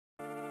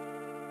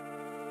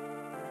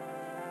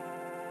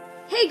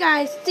Hey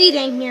guys,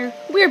 D-Dang here.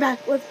 We're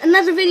back with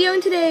another video,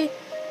 and today,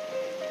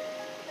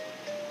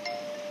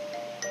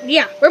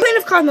 we're playing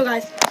with Cosmo,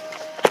 guys.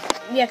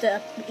 He has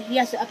to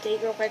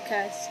update real quick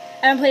because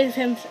I haven't played with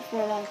him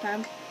for a long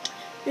time.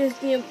 Just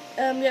get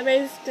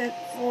ready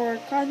for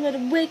Cosmo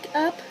to wake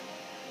up.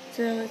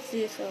 So let's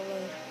see if it'll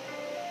load.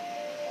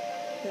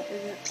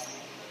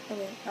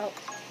 Okay,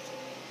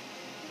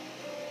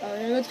 oh,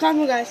 there goes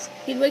Cosmo, guys.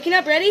 He's waking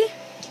up. Ready?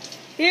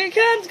 Here it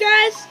comes,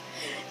 guys.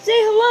 Say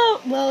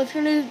hello. Well, it's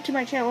new to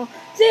my channel.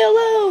 Say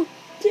hello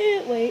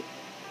to. Wait.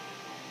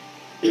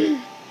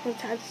 What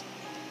tabs?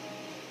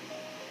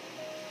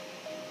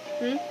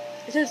 It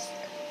says.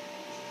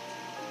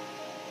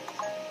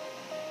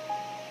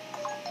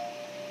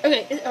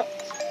 Okay. Here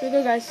we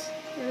go, guys.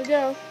 Here we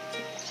go.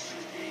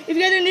 If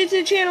you guys are new to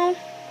the channel,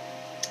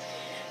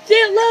 say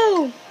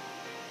hello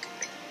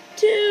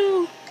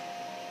to.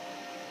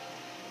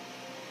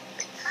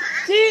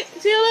 Say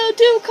hello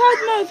to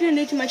Cosmo if you're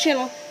new to my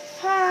channel.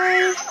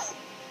 Hi.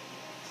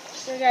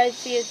 So guys,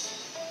 see it.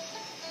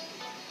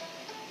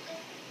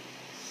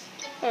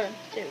 Oh,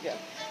 there we go.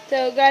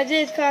 So guys,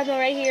 this is Cosmo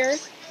right here.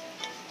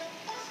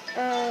 I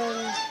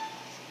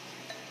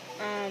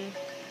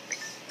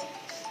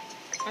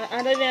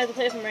don't even have to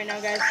play with him right now,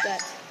 guys,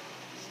 but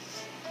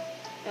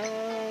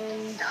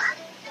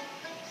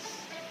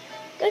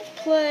let's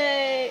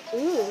play.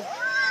 Ooh.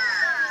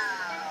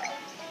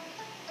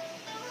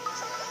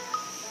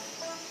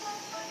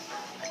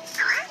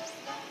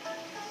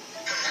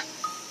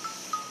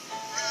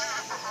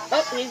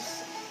 Oh,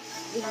 he's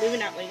moving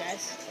that way,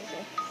 guys.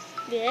 Okay.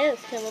 Yeah,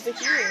 let's come over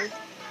here.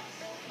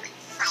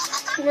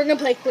 We're gonna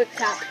play quick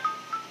tap.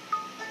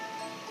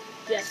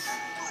 Yes,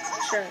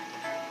 sure.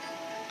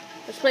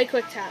 Let's play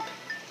quick tap.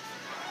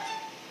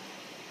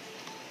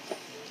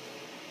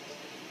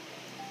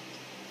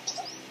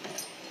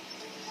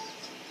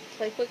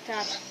 Play quick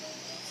tap.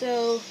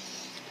 So,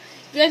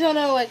 if you guys don't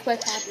know what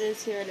quick tap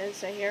is, here it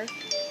is right here.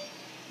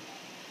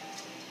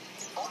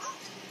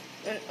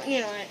 You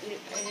know, I knew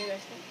you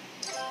guys know.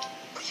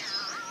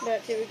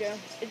 But here we go.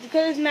 It's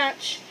because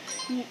match.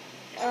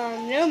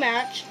 No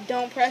match.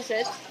 Don't press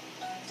it.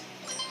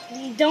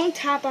 Don't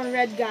tap on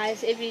red,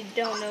 guys, if you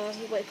don't know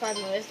what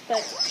Cosmo is.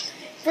 But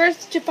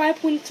first to 5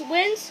 points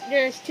wins.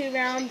 There's 2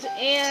 rounds,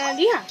 and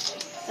yeah,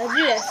 let's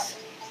do this.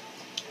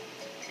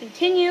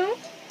 Continue.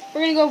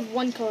 We're gonna go with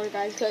one color,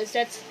 guys, because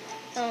that's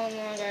how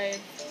long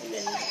I've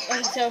been.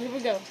 Okay, so here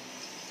we go.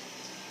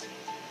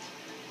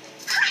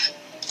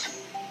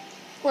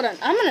 Hold on,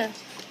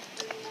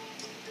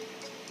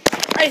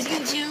 I just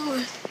need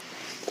to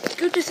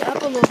scoot this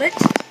up a little bit.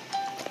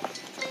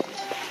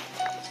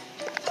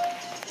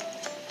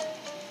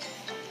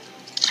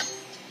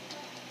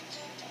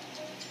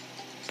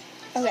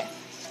 Okay,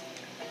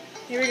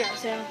 here we go.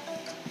 So,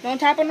 don't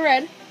tap on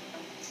red.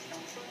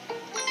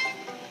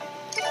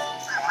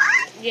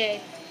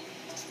 Yay.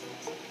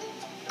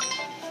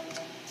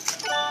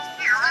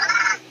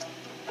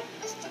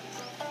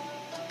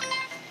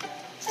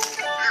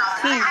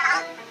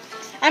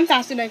 I'm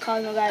faster than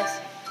Cosmo, guys.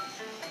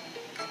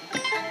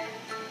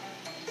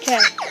 Okay.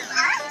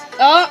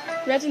 Oh,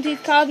 rest in peace,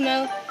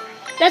 Cosmo.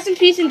 Rest in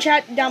peace in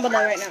chat down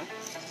below right now.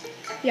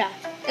 Yeah.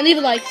 And leave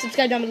a like,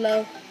 subscribe down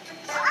below.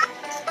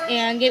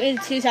 And get me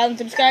to 2,000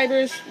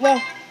 subscribers.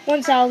 Well,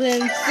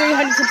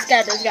 1,300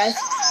 subscribers, guys.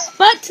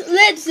 But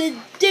let's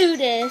do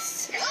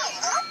this.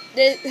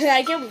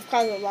 I can't believe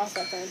Cosmo lost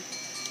that time.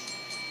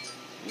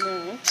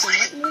 No.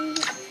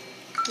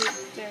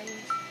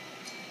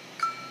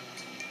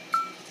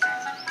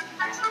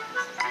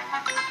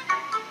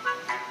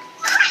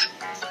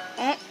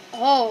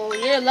 Oh,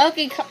 you're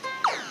lucky.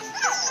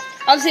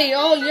 I'll say,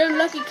 oh, you're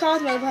lucky,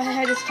 Cosmo. But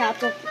I just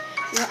tapped up.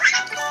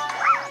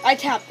 I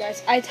tapped,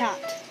 guys. I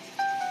tapped.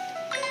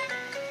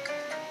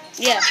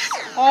 Yes.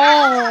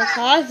 Oh,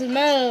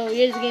 Cosmo,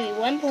 you just gave me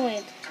 1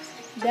 point.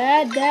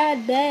 Bad. Oh,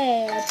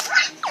 bad.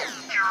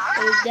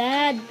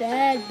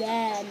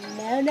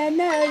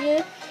 No.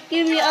 You're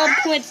giving me all the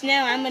points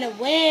now. I'm gonna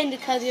win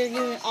because you're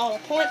giving me all the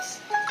points.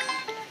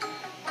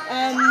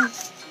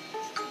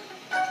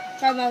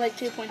 Cosmo like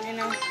 2 points right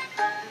now.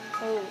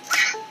 Oh,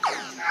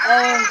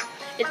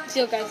 it's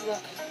still, guys.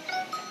 Look.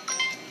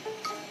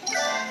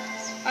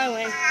 I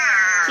win.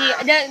 See,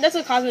 that's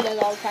what Cosmo does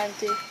all the time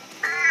too.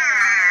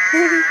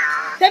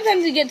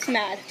 Sometimes he gets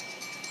mad.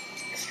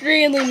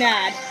 Extremely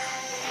mad.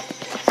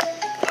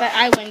 But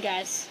I win,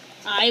 guys.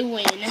 I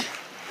win.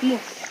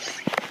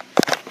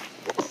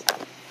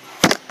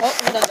 Oh,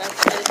 hold on, guys.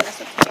 I just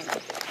messed up the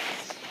camera.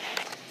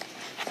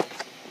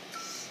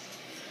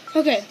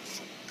 Okay.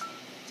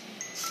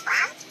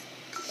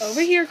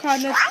 Over here,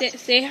 Cosmo.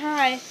 Say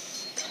hi.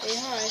 Say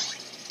hi.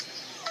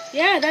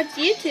 Yeah, that's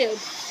YouTube.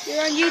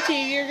 You're on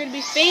YouTube. You're going to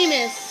be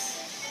famous.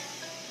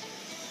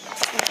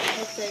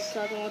 Let's say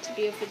Cosmo wants to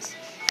be if it's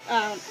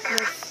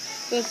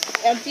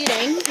with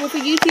D-Dang, with a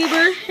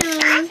YouTuber.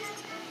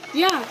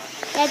 Yeah,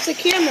 that's a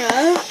camera.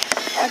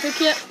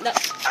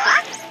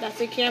 That's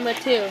a camera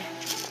too.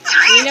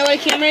 You know what a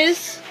camera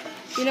is?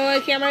 You know what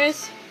a camera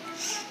is?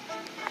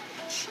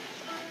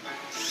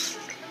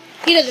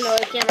 He doesn't know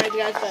what a camera is,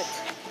 guys, but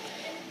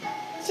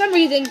For some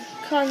reason,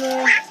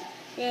 Cosmo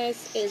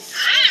is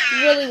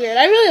really weird.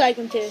 I really like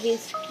him too.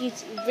 He's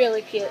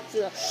really cute.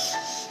 So.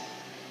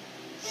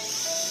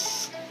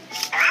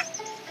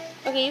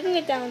 Okay, you can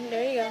get down.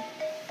 There you go.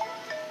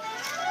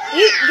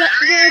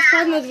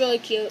 Cosmo's really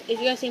cute. If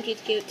you guys think he's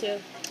cute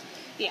too,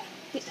 yeah,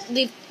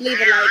 leave a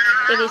like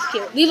if he's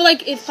cute. Leave a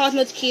like if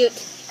Cosmo's cute,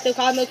 so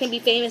Cosmo can be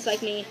famous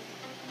like me.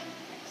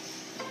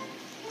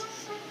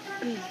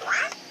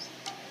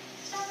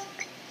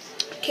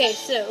 Okay,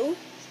 so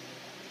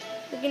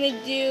we're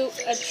gonna do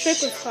a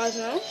trick with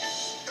Cosmo.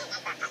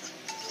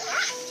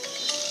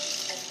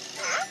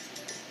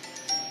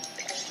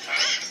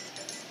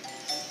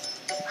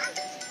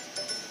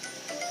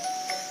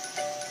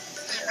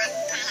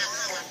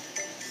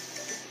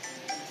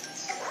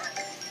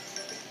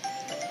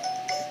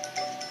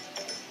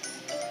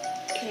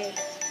 Okay.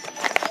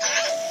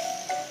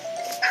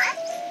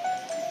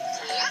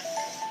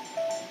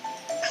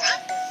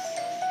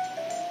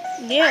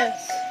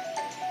 Yes.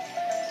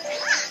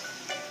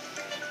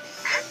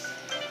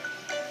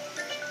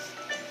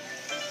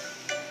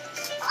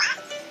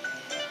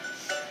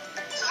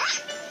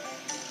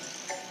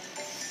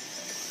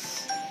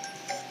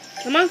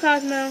 Come on,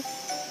 Cosmo.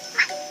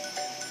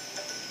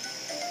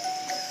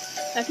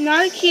 That's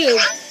not a cube.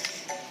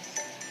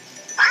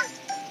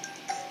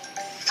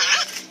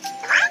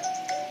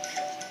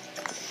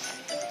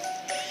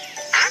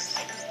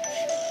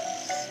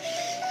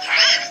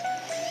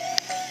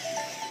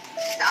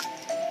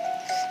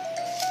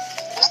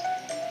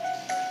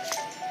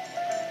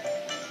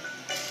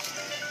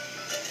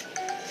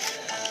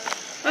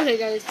 Okay,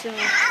 guys, so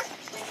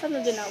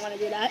Cosmo did not want to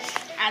do that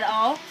at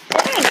all.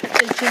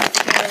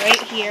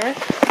 Right here.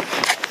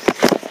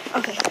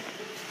 Okay.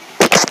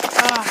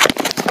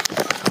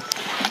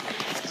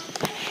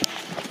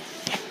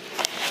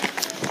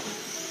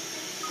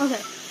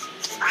 Okay.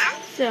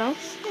 So.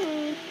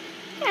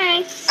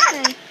 Hey.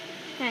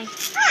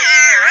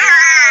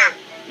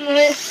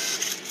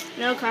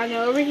 No,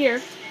 Cosmo, over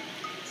here.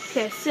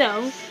 Okay,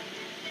 so.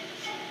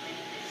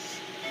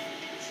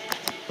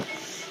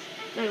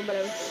 No,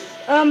 whatever.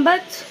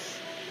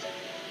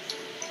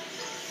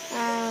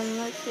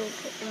 Let's see.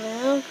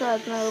 No,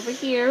 Cosmo, over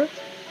here.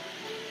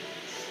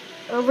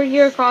 Over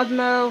here,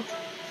 Cosmo.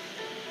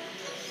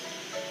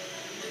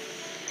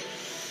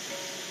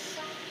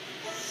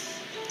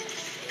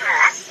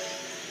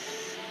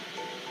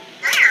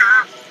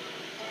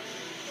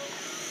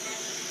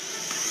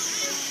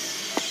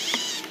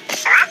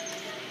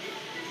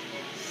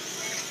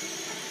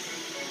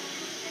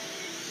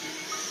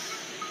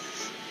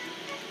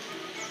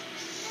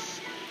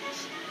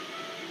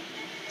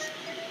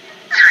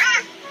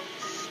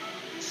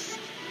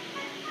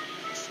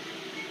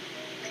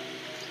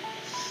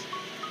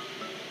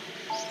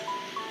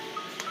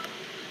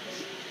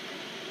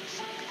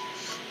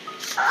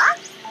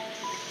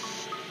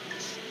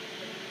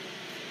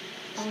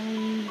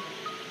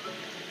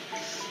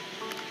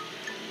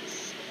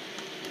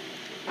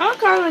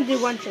 I'm gonna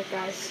do one trick,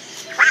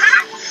 guys.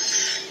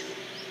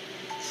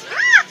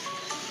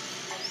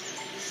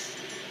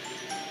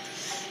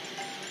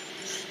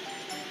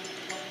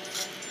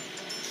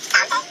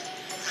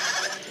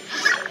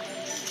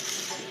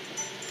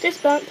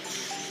 Just bump.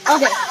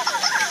 Okay.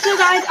 So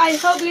guys, I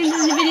hope you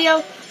enjoyed the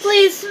video.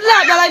 Please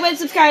slap that like button,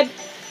 subscribe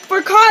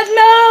for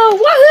Cosmo.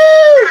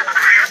 Woohoo!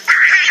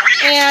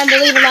 And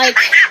leave a like.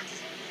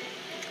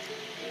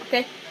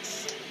 Okay.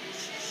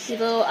 He's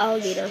a little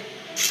alligator.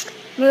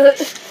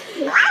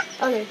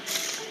 Okay.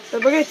 So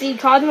we're gonna feed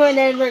Cosmo and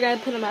then we're gonna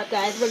put him up,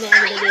 guys. We're gonna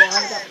end the video.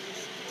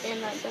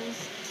 And not done.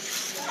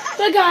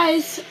 But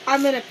guys,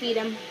 I'm gonna feed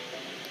him.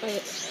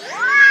 Wait.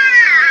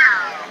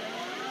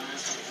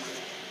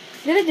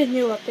 This is a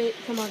new update.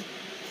 Come on.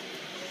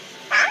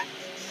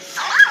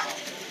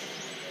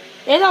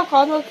 That's how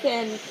Cosmo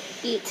can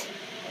eat.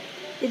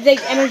 It's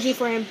like energy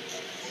for him.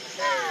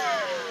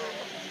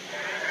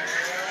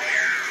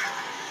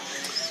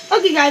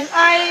 Okay, guys,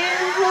 I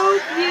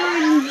hope you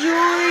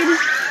enjoyed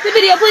the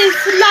video. Please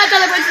like,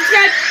 comment, and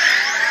subscribe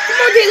for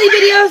more daily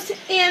videos,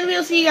 and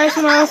we'll see you guys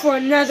tomorrow for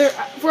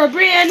a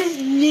brand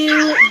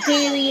new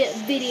daily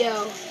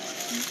video.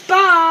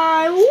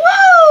 Bye.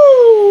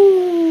 Woo!